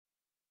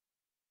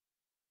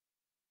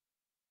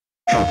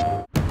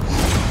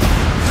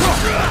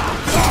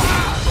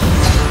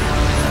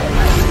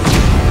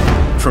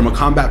From a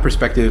combat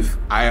perspective,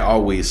 I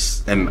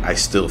always, and I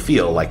still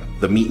feel like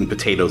the meat and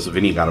potatoes of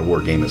any God of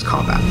War game is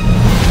combat.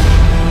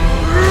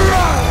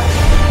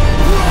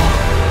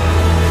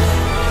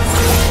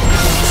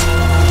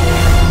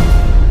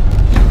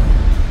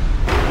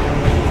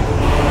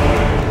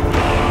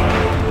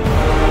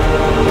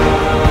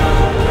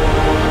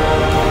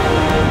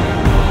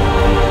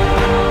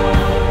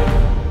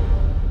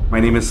 My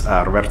name is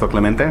Roberto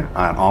Clemente,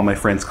 and all my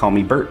friends call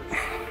me Bert.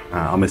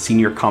 I'm a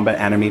senior combat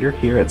animator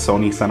here at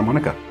Sony Santa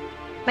Monica.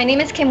 My name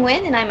is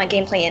Nguyen, and I'm a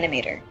gameplay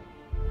animator.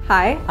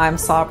 Hi, I'm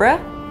Sabra,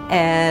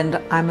 and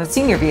I'm a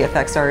senior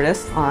VFX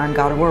artist on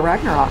God of War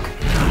Ragnarok.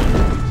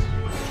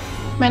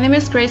 My name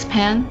is Grace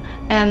Pan,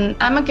 and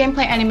I'm a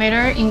gameplay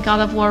animator in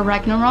God of War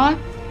Ragnarok.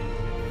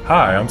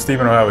 Hi, I'm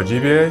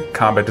Oyarijivbie,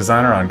 combat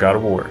designer on God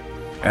of War,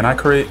 and I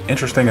create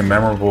interesting and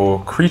memorable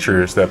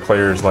creatures that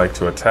players like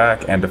to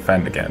attack and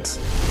defend against.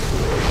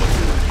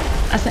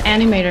 As an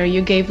animator,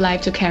 you gave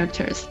life to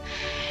characters.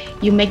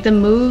 You make them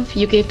move,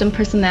 you give them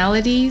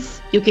personalities,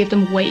 you give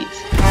them weight.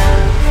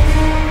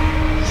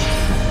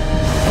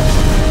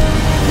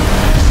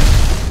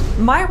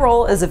 My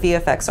role as a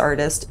VFX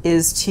artist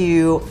is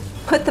to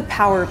put the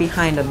power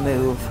behind a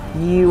move.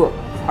 You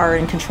are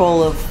in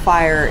control of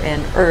fire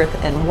and earth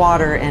and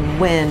water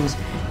and wind.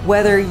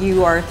 Whether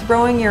you are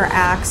throwing your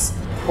axe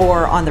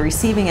or on the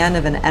receiving end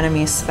of an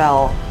enemy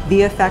spell,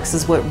 VFX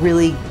is what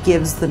really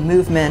gives the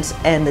movement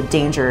and the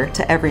danger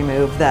to every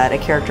move that a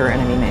character or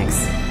enemy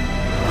makes.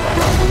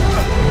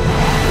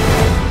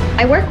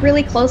 I work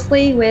really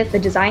closely with the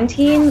design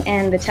team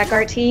and the tech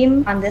art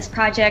team on this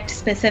project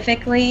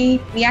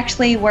specifically. We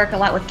actually work a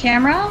lot with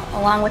camera,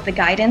 along with the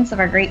guidance of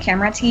our great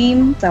camera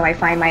team, so I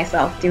find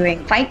myself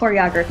doing fight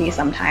choreography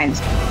sometimes.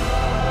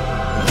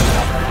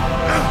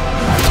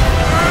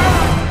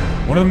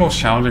 One of the most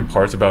challenging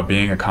parts about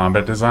being a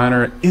combat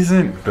designer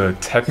isn't the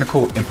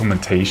technical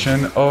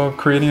implementation of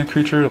creating a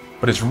creature,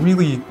 but it's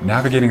really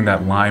navigating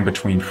that line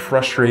between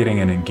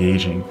frustrating and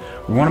engaging.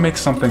 We want to make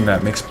something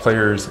that makes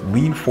players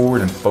lean forward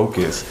and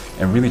focus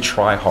and really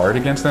try hard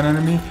against that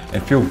enemy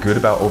and feel good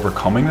about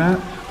overcoming that,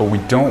 but we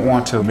don't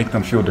want to make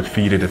them feel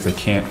defeated if they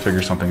can't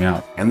figure something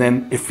out. And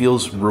then it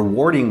feels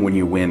rewarding when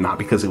you win, not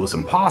because it was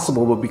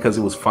impossible, but because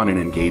it was fun and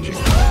engaging.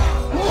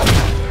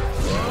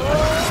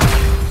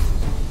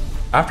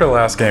 After the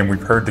last game,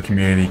 we've heard the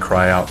community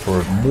cry out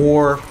for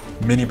more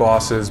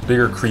mini-bosses,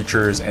 bigger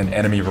creatures, and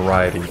enemy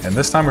variety, and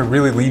this time we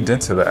really leaned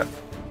into that.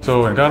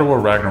 So in God of War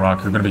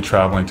Ragnarok, you're going to be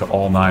traveling to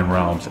all 9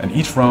 realms, and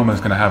each realm is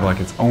going to have like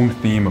its own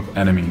theme of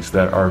enemies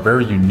that are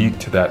very unique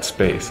to that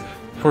space.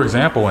 For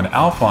example, in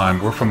Alfheim,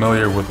 we're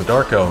familiar with the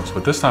Dark Elves,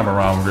 but this time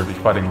around we're going to be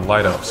fighting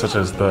Light Elves, such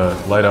as the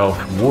Light Elf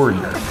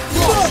Warrior.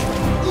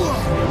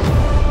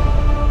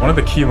 One of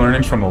the key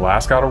learnings from the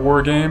last God of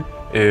War game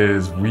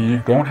is we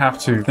don't have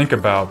to think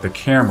about the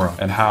camera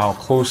and how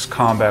close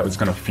combat is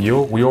going to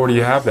feel. We already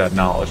have that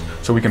knowledge,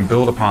 so we can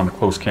build upon the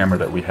close camera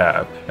that we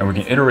have, and we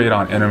can iterate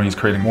on enemies,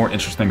 creating more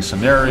interesting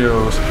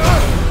scenarios.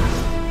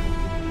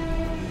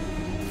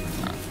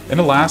 In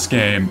the last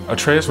game,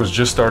 Atreus was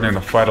just starting to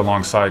fight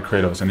alongside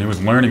Kratos, and he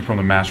was learning from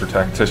the master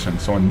tactician.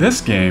 So in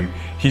this game,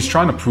 he's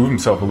trying to prove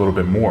himself a little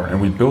bit more, and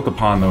we built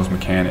upon those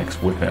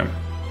mechanics with him.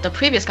 The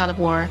previous God of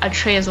War,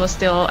 Atreus was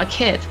still a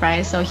kid,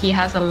 right? So he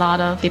has a lot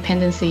of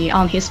dependency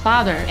on his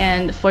father.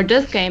 And for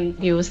this game,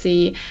 you'll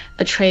see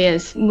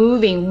Atreus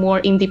moving more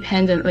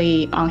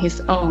independently on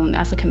his own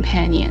as a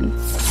companion.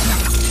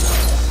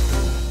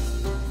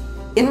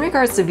 In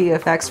regards to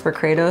VFX for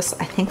Kratos,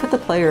 I think what the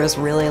players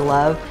really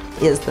love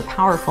is the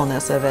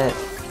powerfulness of it.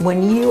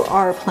 When you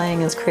are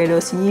playing as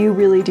Kratos, you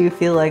really do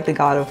feel like the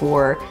God of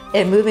War.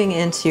 And moving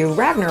into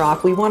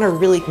Ragnarok, we want to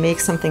really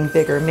make something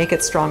bigger, make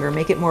it stronger,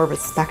 make it more of a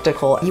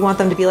spectacle. You want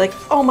them to be like,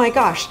 oh my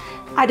gosh,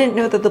 I didn't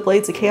know that the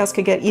Blades of Chaos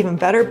could get even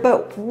better,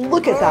 but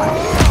look at that.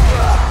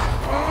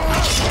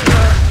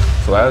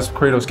 So as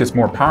Kratos gets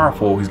more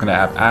powerful, he's going to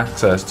have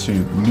access to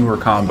newer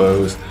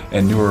combos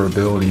and newer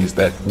abilities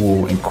that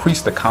will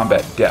increase the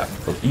combat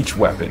depth of each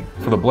weapon.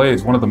 For the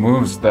Blades, one of the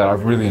moves that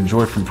I've really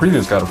enjoyed from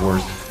previous God of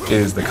Wars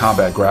is the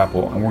combat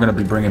grapple, and we're going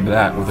to be bringing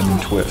that with a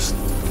new twist.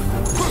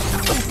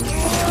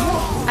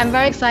 I'm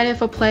very excited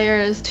for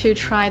players to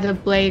try the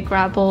blade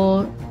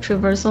grapple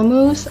traversal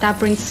moves. That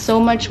brings so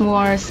much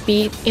more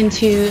speed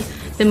into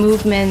the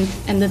movement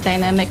and the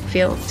dynamic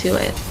feel to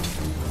it.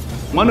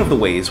 One of the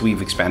ways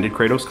we've expanded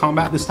Kratos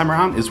combat this time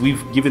around is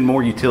we've given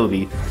more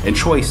utility and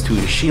choice to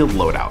a shield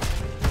loadout.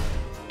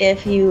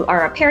 If you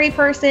are a parry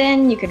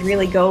person, you could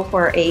really go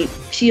for a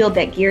shield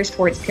that gears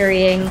towards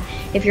parrying.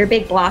 If you're a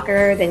big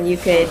blocker, then you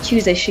could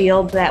choose a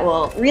shield that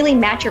will really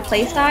match your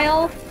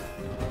playstyle.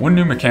 One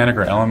new mechanic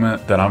or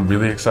element that I'm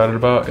really excited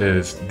about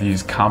is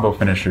these combo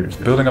finishers.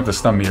 Building up the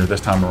stun meter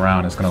this time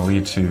around is going to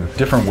lead to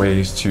different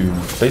ways to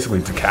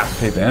basically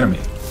decapitate the enemy.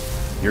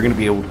 You're going to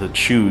be able to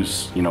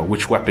choose,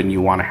 which weapon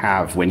you want to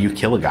have when you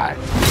kill a guy.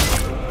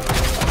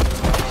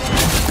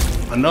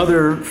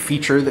 Another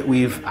feature that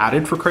we've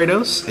added for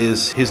Kratos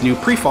is his new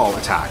pre-fall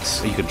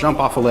attacks. You could jump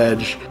off a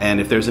ledge,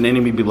 and if there's an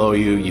enemy below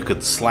you, you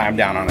could slam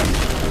down on him.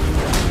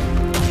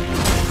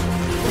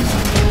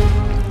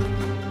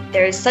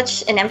 There's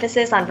such an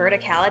emphasis on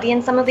verticality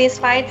in some of these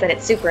fights that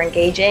it's super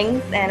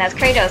engaging. And as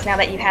Kratos, now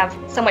that you have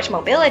so much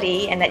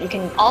mobility and that you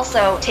can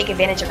also take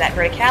advantage of that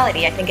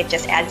verticality, I think it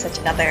just adds such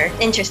another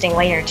interesting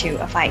layer to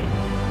a fight.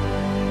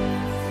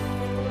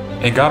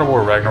 In God of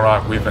War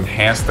Ragnarok, we've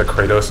enhanced the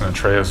Kratos and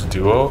Atreus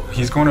duo.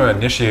 He's going to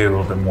initiate a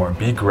little bit more and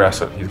be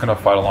aggressive. He's going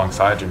to fight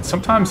alongside you and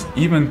sometimes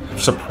even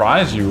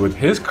surprise you with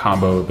his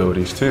combo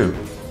abilities too.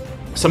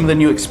 Some of the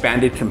new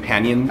expanded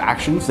companion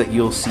actions that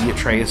you'll see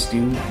Atreus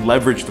do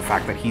leverage the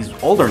fact that he's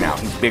older now,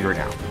 he's bigger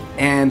now.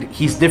 And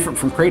he's different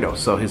from Kratos,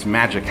 so his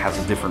magic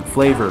has a different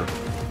flavor.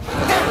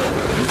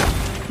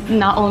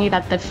 Not only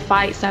that they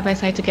fight side by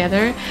side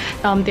together,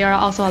 there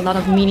are also a lot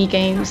of mini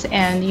games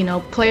and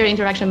player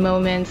interaction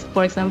moments.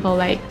 For example,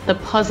 like the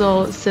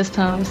puzzle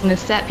systems and the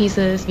set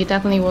pieces. You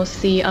definitely will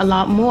see a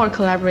lot more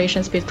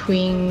collaborations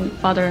between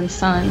father and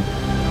son.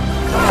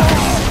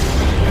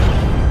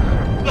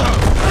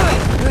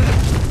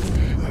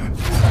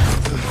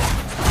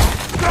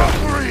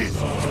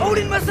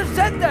 Odin must have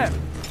said that!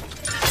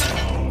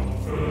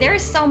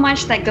 There's so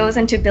much that goes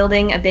into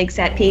building a big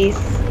set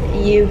piece.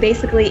 You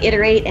basically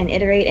iterate and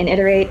iterate and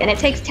iterate, and it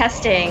takes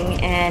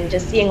testing and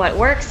just seeing what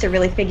works to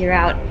really figure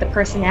out the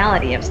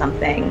personality of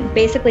something.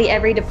 Basically,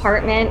 every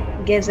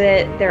department gives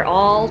it their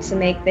all to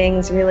make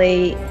things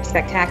really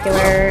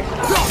spectacular.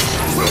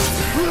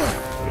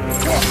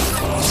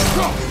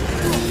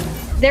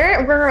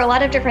 There were a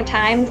lot of different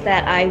times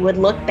that I would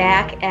look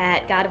back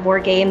at God of War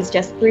games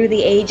just through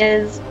the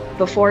ages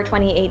before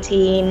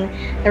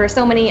 2018. There were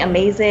so many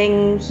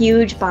amazing,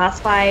 huge boss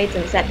fights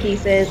and set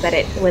pieces that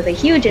it was a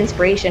huge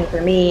inspiration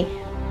for me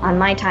on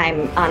my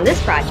time on this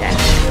project.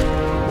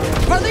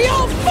 For the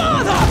old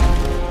father!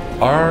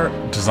 Our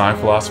design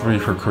philosophy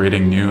for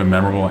creating new and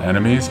memorable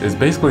enemies is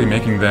basically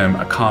making them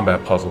a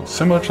combat puzzle,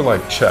 similar to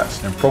like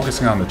chess, and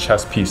focusing on the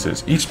chess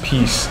pieces. Each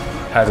piece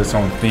has its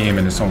own theme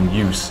and its own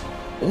use.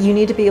 You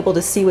need to be able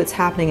to see what's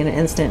happening in an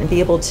instant and be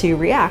able to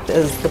react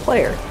as the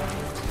player.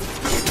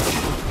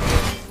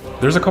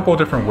 There's a couple of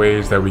different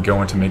ways that we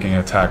go into making an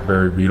attack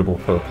very readable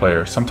for the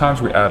player.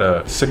 Sometimes we add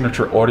a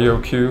signature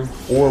audio cue,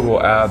 or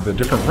we'll add the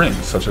different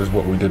rings, such as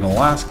what we did in the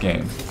last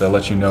game, that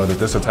lets you know that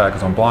this attack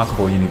is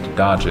unblockable, you need to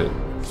dodge it.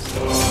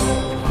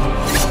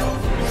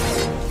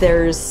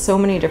 There's so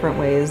many different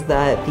ways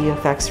that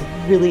VFX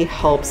really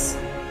helps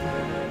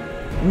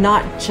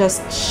not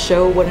just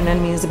show what an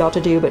enemy is about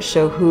to do, but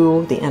show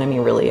who the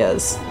enemy really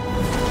is.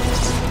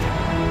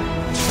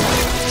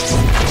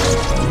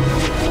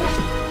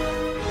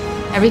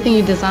 Everything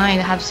you design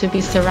has to be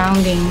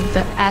surrounding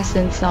the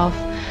essence of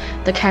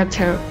the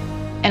character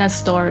and a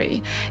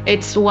story.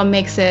 It's what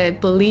makes it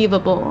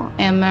believable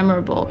and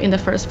memorable in the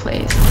first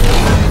place.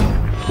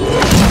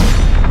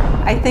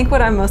 I think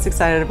what I'm most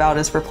excited about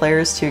is for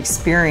players to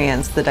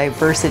experience the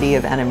diversity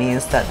of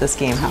enemies that this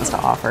game has to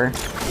offer.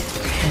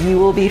 You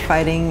will be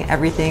fighting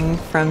everything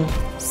from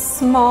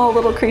small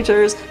little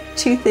creatures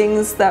to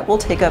things that will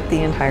take up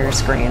the entire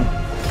screen.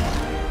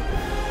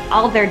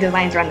 All of their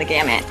designs run the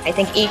gamut. I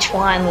think each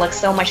one looks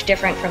so much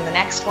different from the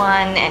next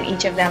one, and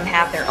each of them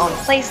have their own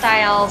play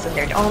styles and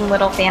their own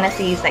little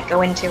fantasies that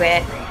go into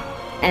it.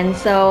 And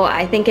so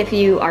I think if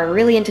you are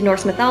really into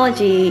Norse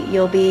mythology,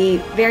 you'll be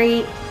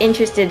very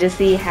interested to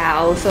see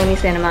how Sony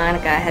Santa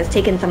Monica has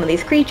taken some of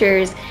these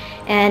creatures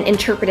and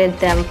interpreted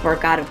them for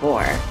God of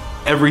War.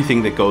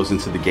 Everything that goes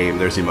into the game,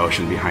 there's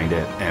emotion behind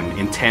it and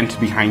intent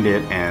behind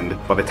it, and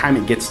by the time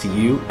it gets to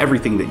you,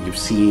 everything that you've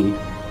seen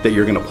that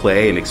you're going to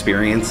play and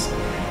experience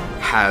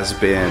has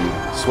been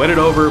sweated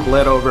over,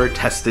 bled over,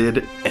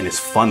 tested, and is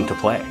fun to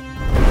play.